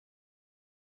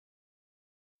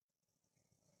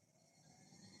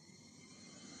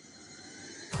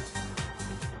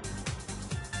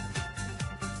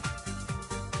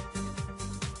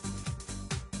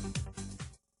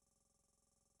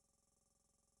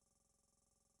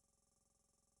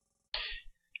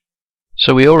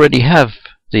So we already have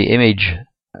the image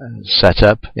set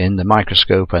up in the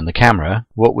microscope and the camera.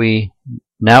 What we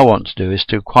now want to do is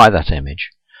to acquire that image.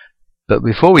 But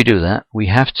before we do that, we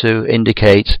have to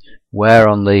indicate where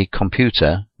on the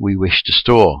computer we wish to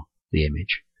store the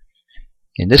image.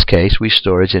 In this case, we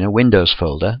store it in a Windows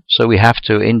folder, so we have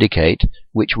to indicate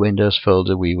which Windows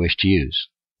folder we wish to use.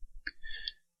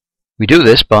 We do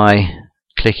this by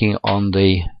clicking on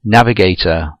the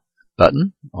Navigator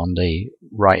button on the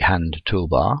right-hand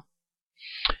toolbar,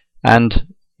 and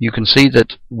you can see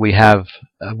that we have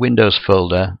a Windows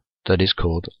folder that is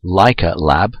called Leica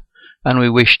Lab, and we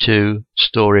wish to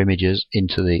store images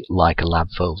into the Leica Lab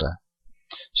folder.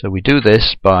 So we do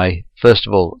this by first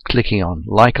of all clicking on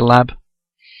Leica Lab,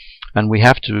 and we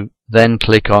have to then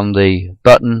click on the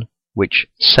button which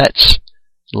sets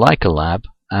Leica Lab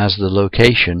as the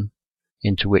location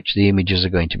into which the images are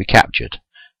going to be captured.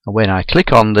 And when I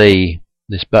click on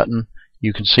this button,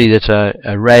 you can see that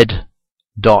a red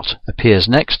dot appears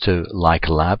next to Leica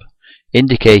Lab,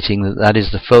 indicating that that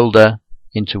is the folder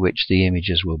into which the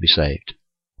images will be saved.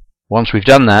 Once we've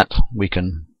done that, we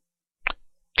can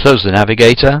close the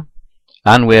navigator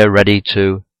and we're ready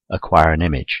to acquire an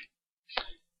image.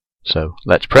 So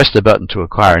let's press the button to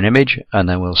acquire an image, and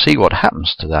then we'll see what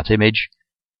happens to that image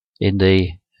in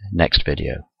the next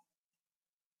video.